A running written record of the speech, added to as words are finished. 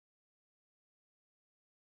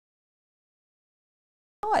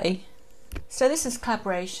Hi, so this is a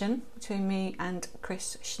collaboration between me and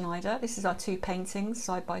Chris Schneider. This is our two paintings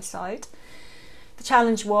side by side. The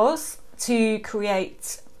challenge was to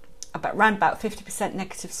create around about 50%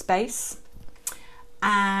 negative space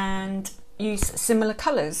and use similar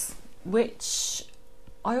colours, which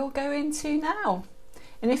I will go into now.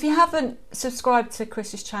 And if you haven't subscribed to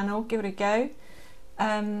Chris's channel, give it a go.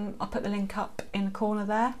 I'll put the link up in the corner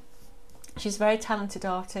there. She's a very talented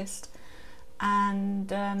artist,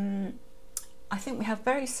 and I think we have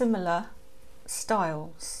very similar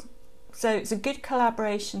styles, so it's a good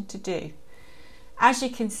collaboration to do. As you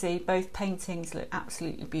can see, both paintings look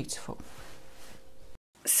absolutely beautiful.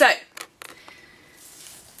 So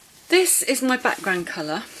this is my background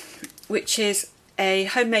colour, which is a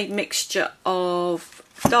homemade mixture of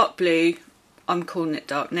dark blue, I'm calling it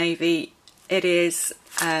dark navy. It is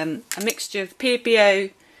a mixture of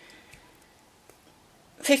PBO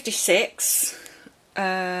 56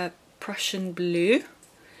 Prussian blue,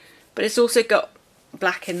 but it's also got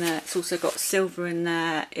black in there, it's also got silver in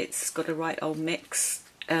there, it's got a right old mix.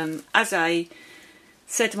 As I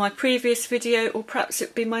said in my previous video, or perhaps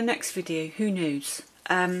it'll be my next video, who knows.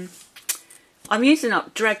 I'm using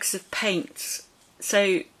up dregs of paint,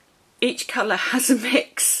 so each colour has a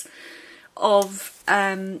mix of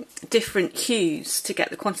different hues to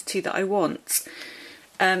get the quantity that I want.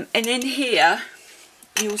 And in here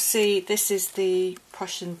you'll see this is the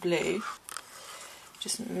Prussian blue.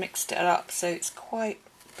 Just mixed it up so it's quite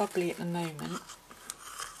bubbly at the moment.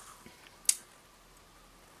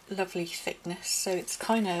 Lovely thickness, so it's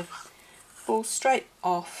kind of falls straight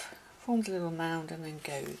off, forms a little mound and then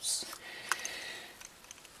goes.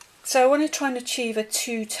 So I want to try and achieve a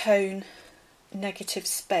two-tone negative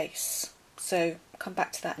space, so I'll come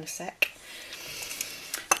back to that in a sec.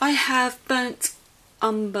 I have Burnt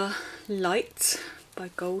Umber Light by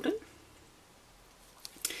Golden.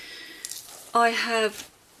 I have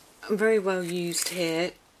very well used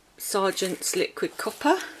here Sargent's Liquid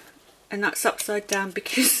Copper, and that's upside down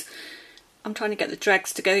because I'm trying to get the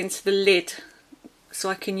dregs to go into the lid so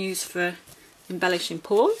I can use for embellishing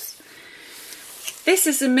paws. This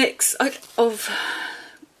is a mix of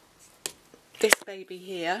this baby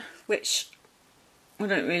here, which I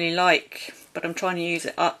don't really like, but I'm trying to use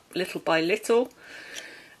it up little by little.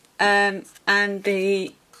 And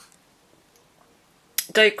the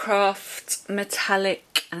Docraft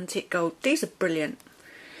Metallic Antique Gold. These are brilliant.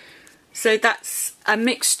 So that's a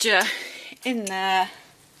mixture in there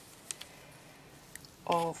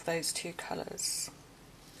of those two colours.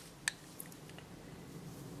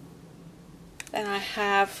 Then I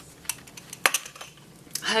have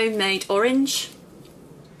Homemade Orange.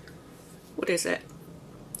 What is it?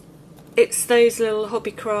 It's those little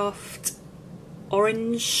Hobbycraft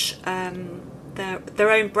orange,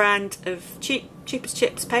 their own brand of cheapest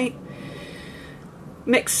chips paint,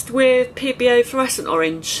 mixed with PBO fluorescent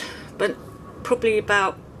orange, but probably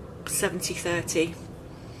about 70-30.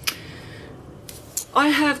 I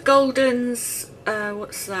have Golden's,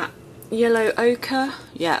 what's that, Yellow Ochre,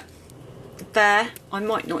 yeah, there. I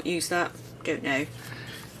might not use that, don't know.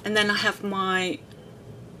 And then I have my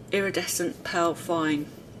Iridescent Pearl Fine.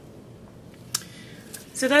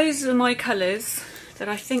 So those are my colours that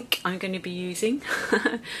I think I'm going to be using.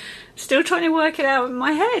 Still trying to work it out in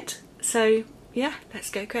my head. So yeah,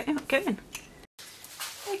 let's go going.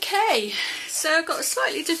 Okay, so I've got a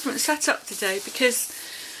slightly different setup today because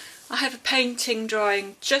I have a painting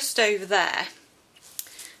drying just over there.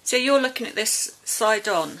 So you're looking at this side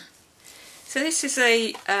on. So this is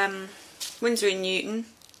a Winsor & Newton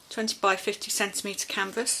 20 by 50 centimetre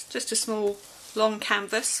canvas, just a small long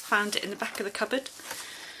canvas, found it in the back of the cupboard.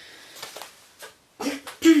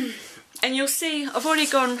 And you'll see I've already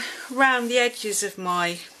gone round the edges of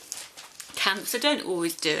my canvas. I don't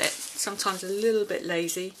always do it, sometimes a little bit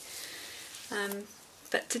lazy,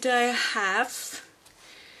 but today I have.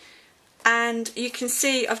 And you can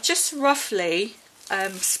see I've just roughly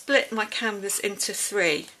split my canvas into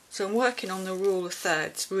three, so I'm working on the rule of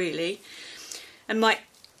thirds really. And my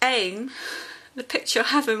aim, the picture I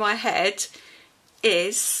have in my head,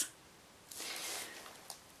 is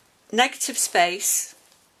negative space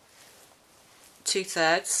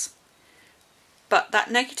 2/3, but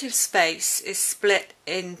that negative space is split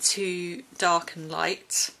into dark and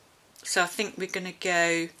light, so I think we're going to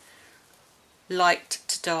go light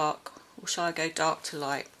to dark, or shall I go dark to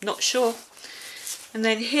light, not sure. And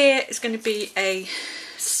then here is going to be a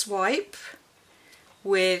swipe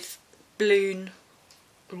with balloon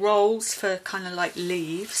rolls for kind of like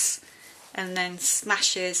leaves, and then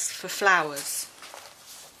smashes for flowers.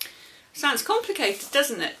 Sounds complicated,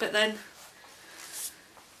 doesn't it? But then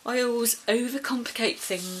I always overcomplicate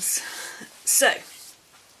things. So,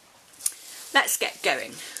 let's get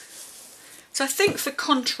going. So I think for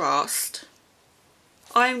contrast,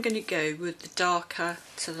 I'm going to go with the darker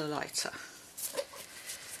to the lighter.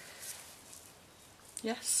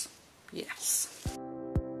 Yes, yes.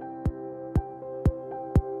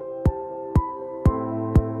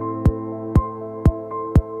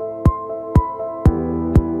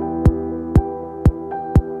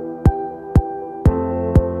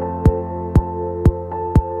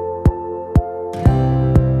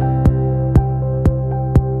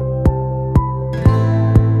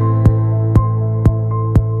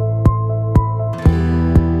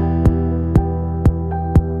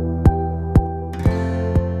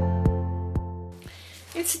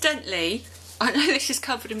 Incidentally, I know this is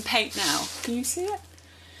covered in paint now. Can you see it?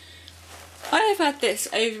 I have had this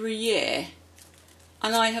over a year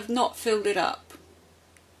and I have not filled it up.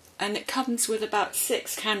 And it comes with about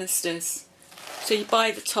 6 canisters. So you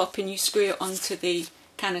buy the top and you screw it onto the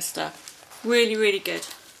canister. Really, really good.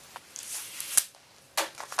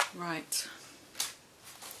 Right.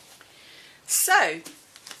 So,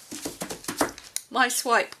 my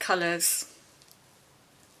swipe colours.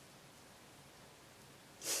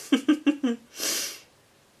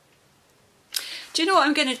 Do you know what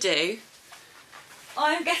I'm going to do?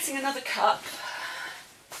 I'm getting another cup,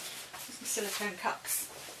 some silicone cups.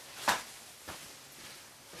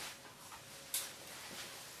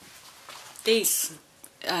 These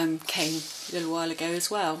came a little while ago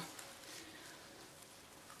as well.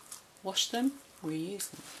 Wash them, reuse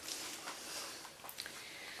them.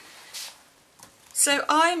 So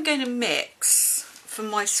I'm going to mix, for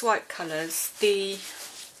my swipe colours, the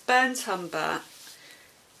burnt umber,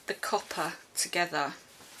 the copper together,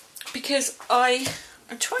 because I'm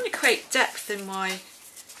trying to create depth in my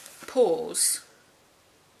pores.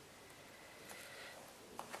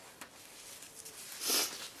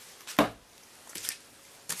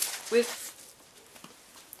 With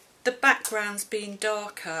the backgrounds being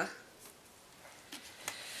darker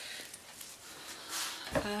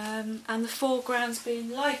and the foregrounds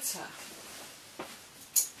being lighter.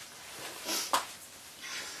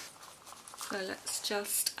 So let's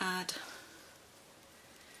just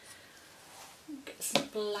get some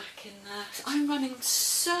black in there. I'm running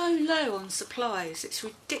so low on supplies, it's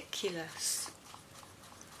ridiculous.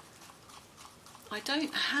 I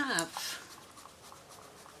don't have...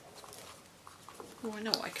 Oh, I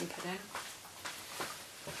know what I can put in.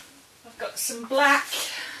 I've got some black.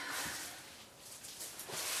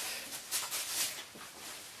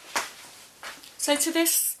 So to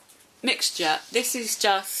this mixture, this is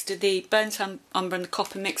just the burnt umber and the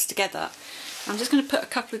copper mixed together. I'm just going to put a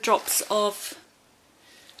couple of drops of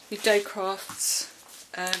the Dough Crafts.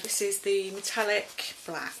 This is the metallic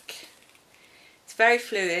black. It's very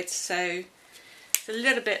fluid, so it's a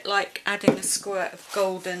little bit like adding a squirt of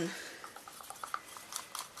golden.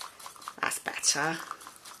 That's better.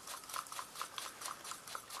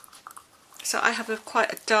 So I have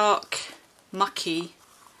quite a dark, mucky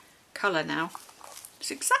colour now. It's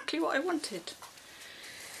exactly what I wanted.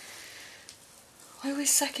 I always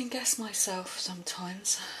second guess myself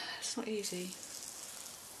sometimes. It's not easy.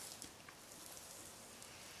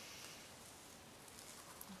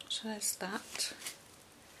 So there's that.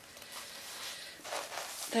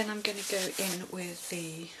 Then I'm going to go in with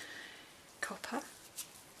the copper.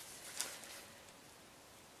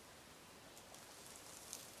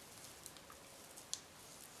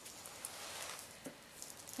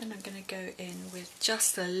 Then I'm going to go in with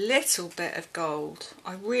just a little bit of gold.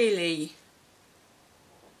 I really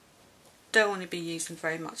don't want to be using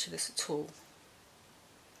very much of this at all.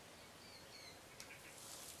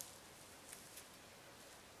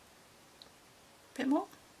 Bit more?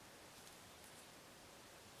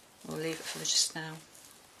 We'll leave it for just now.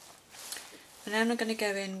 And then I'm going to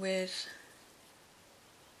go in with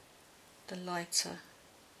the lighter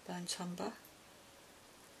burnt umber.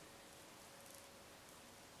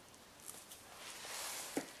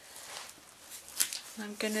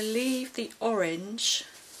 I'm going to leave the orange,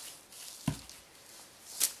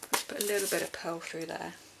 let's put a little bit of pearl through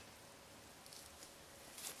there,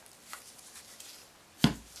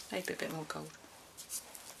 maybe a bit more gold.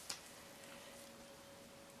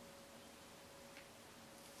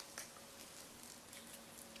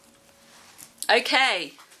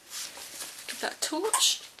 Okay, give that a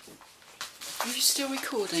torch. Are you still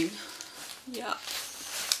recording? Yeah.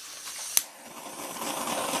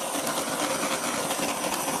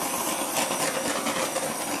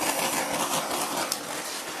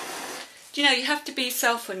 Do you know, you have to be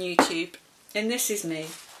yourself on YouTube, and this is me.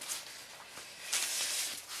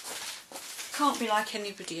 can't be like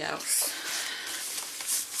anybody else.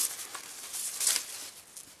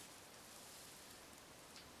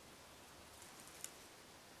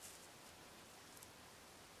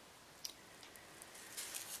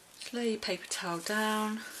 Just lay your paper towel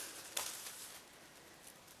down.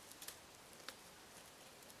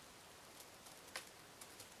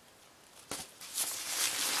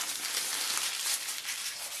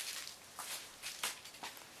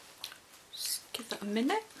 Just give that a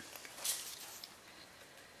minute.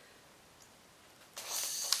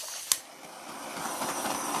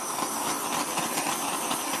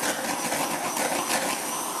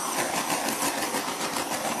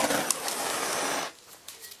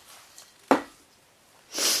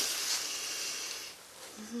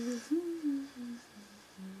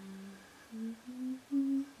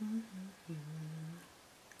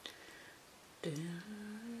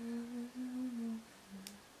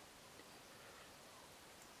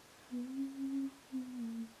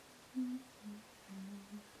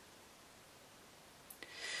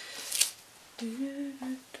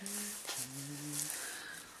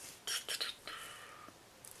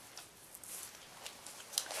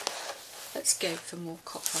 Let's go for more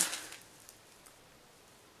copper.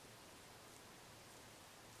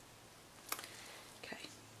 Okay.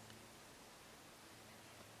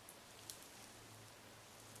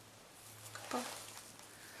 Copper.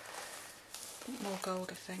 More gold,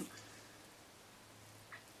 I think.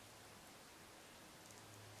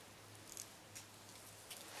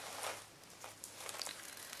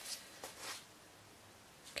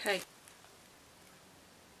 Okay.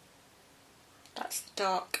 That's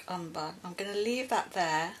dark umber. I'm going to leave that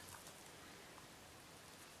there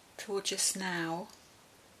till just now.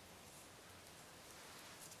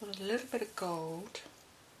 Got a little bit of gold.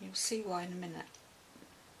 You'll see why in a minute.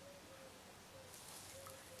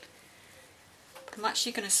 But I'm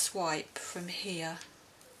actually going to swipe from here.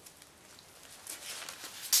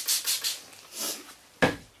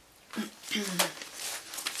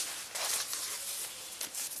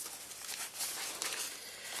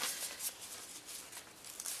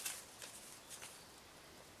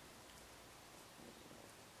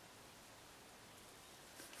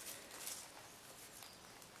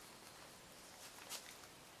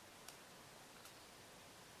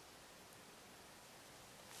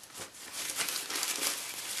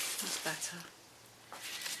 Better.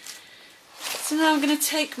 So now I'm going to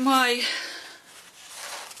take my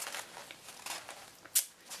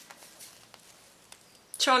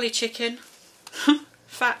Charlie chicken,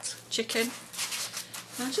 fat chicken,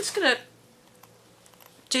 and I'm just going to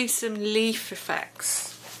do some leaf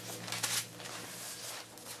effects.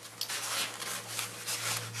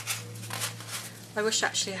 I wish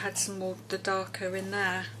actually I had some more the darker in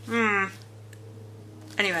there.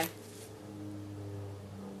 Anyway.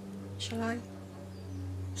 Shall I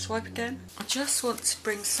swipe again? I just want to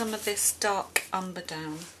bring some of this dark umber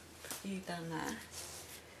down. Put you down there.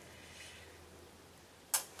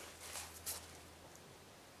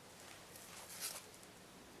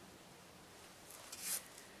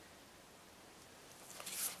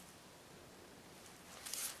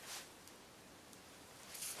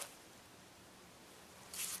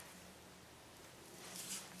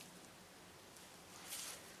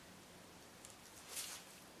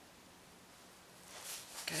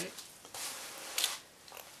 Okay.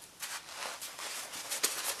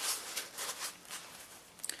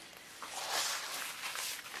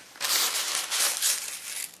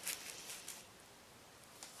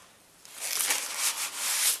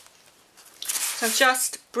 So I'm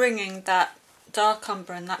just bringing that dark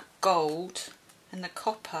umber and that gold and the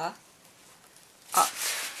copper up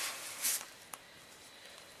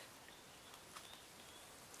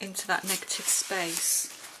into that negative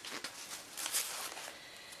space.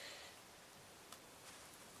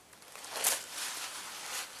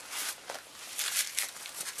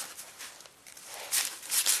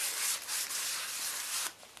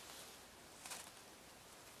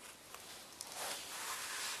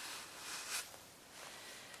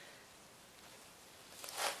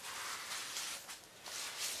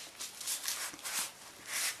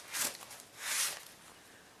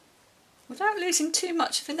 Without losing too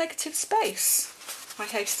much of the negative space, I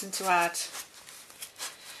hasten to add.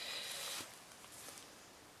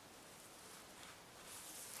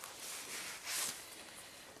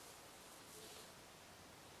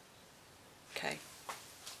 Okay,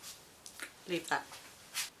 leave that.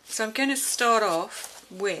 So I'm going to start off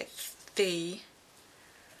with the,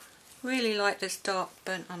 really like this dark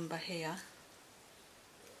burnt umber here.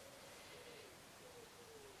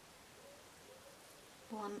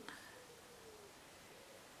 One,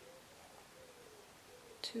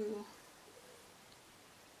 2,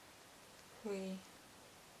 3,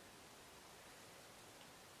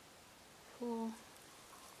 4,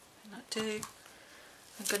 and that do.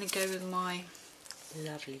 I'm going to go with my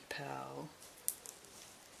lovely pearl,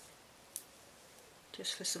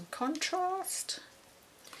 just for some contrast.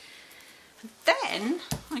 And then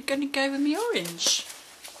I'm going to go with my orange.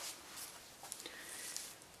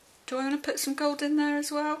 Do I want to put some gold in there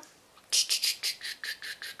as well?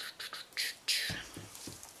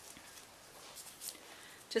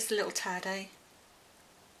 Just a little tad, eh?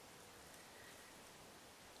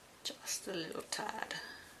 Just a little tad.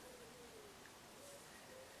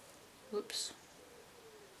 Whoops.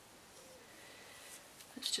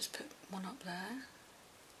 Let's just put one up there.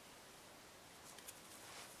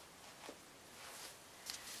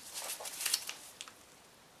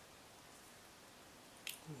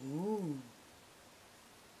 Ooh.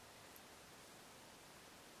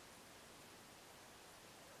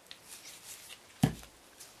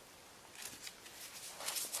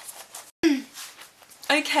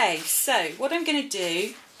 Okay, so what I'm going to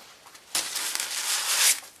do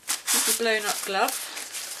with the blown up glove,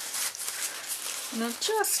 and I'm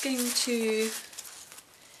just going to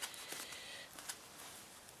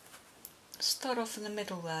start off in the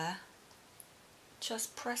middle there,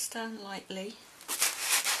 just press down lightly,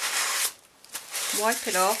 wipe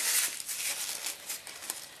it off,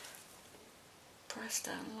 press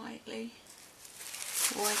down lightly,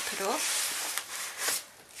 wipe it off.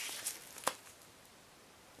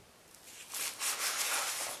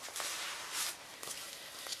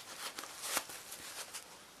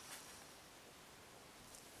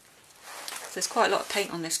 There's quite a lot of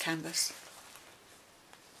paint on this canvas.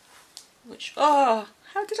 Which, oh,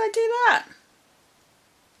 how did I do that?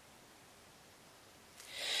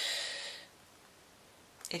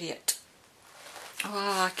 Idiot.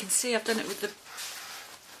 Oh, I can see I've done it with the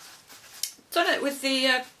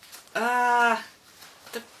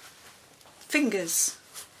the fingers.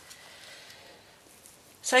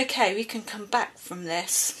 It's okay, we can come back from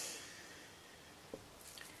this.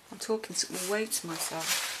 I'm talking way to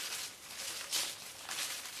myself.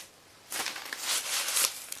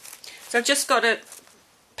 So I've just got a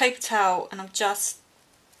paper towel and I'm just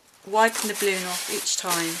wiping the balloon off each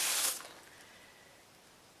time,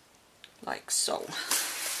 like so.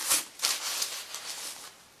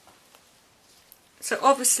 So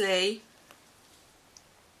obviously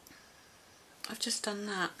I've just done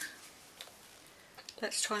that.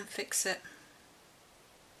 Let's try and fix it.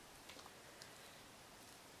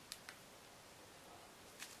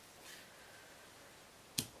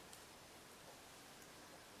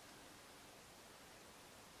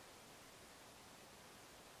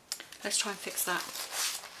 Let's try and fix that.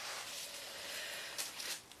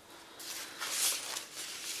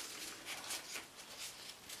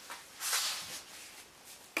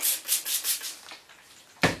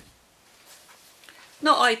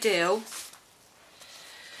 Not ideal.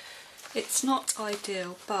 It's not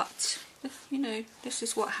ideal, but you know, this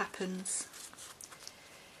is what happens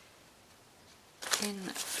in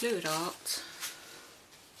fluid art.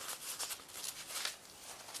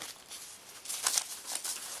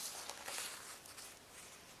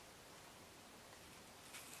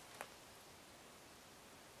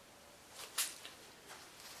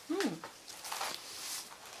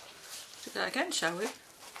 Do that again, shall we?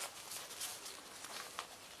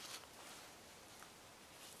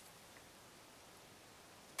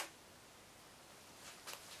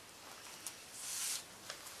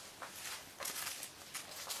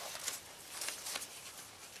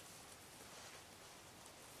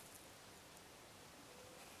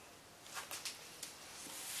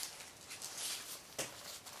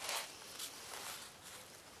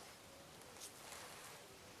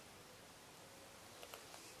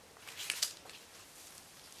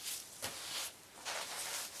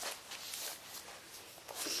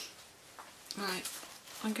 Right,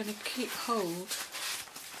 I'm going to keep hold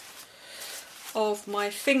of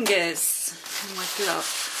my fingers and my glove.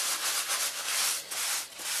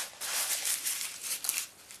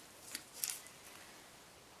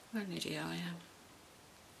 What an idiot I am.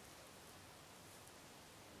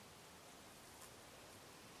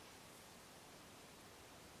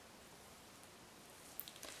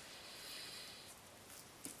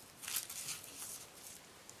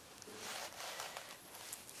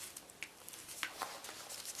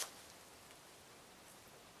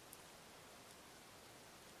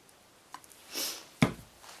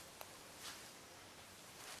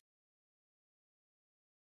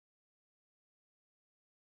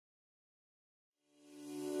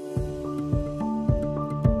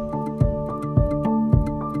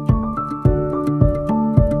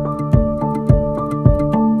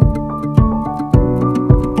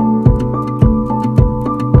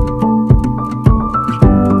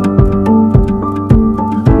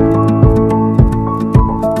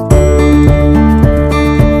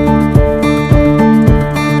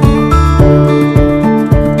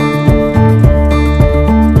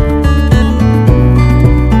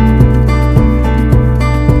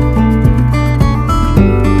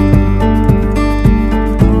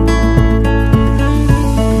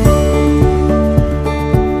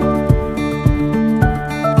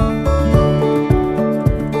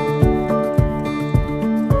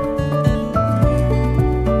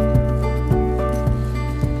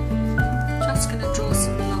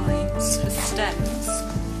 stems.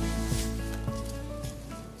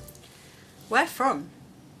 Where from?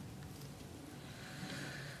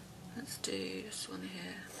 Let's do this one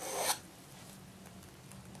here.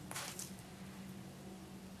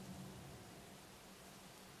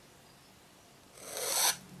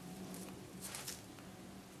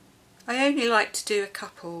 I only like to do a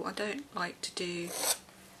couple, I don't like to do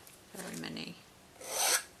very many.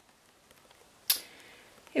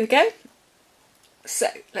 Here we go. So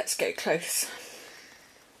let's go close.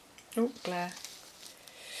 Oh, glare.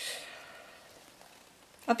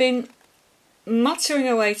 I've been muttering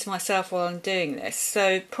away to myself while I'm doing this,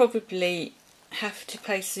 so probably have to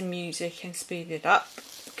play some music and speed it up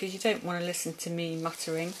because you don't want to listen to me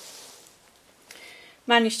muttering.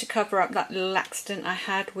 Managed to cover up that little accident I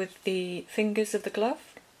had with the fingers of the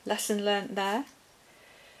glove. Lesson learnt there.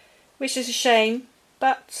 Which is a shame,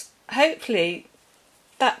 but hopefully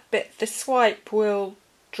that bit, the swipe will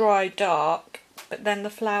dry dark, but then the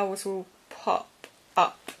flowers will pop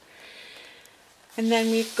up. And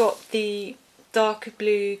then we've got the darker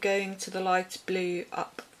blue going to the lighter blue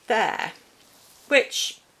up there,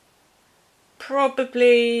 which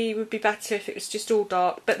probably would be better if it was just all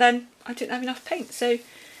dark, but then I didn't have enough paint, so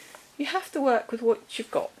you have to work with what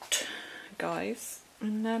you've got, guys.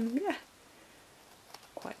 And yeah,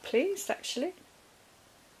 quite pleased actually.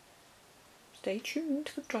 Stay tuned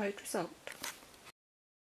for the dried result.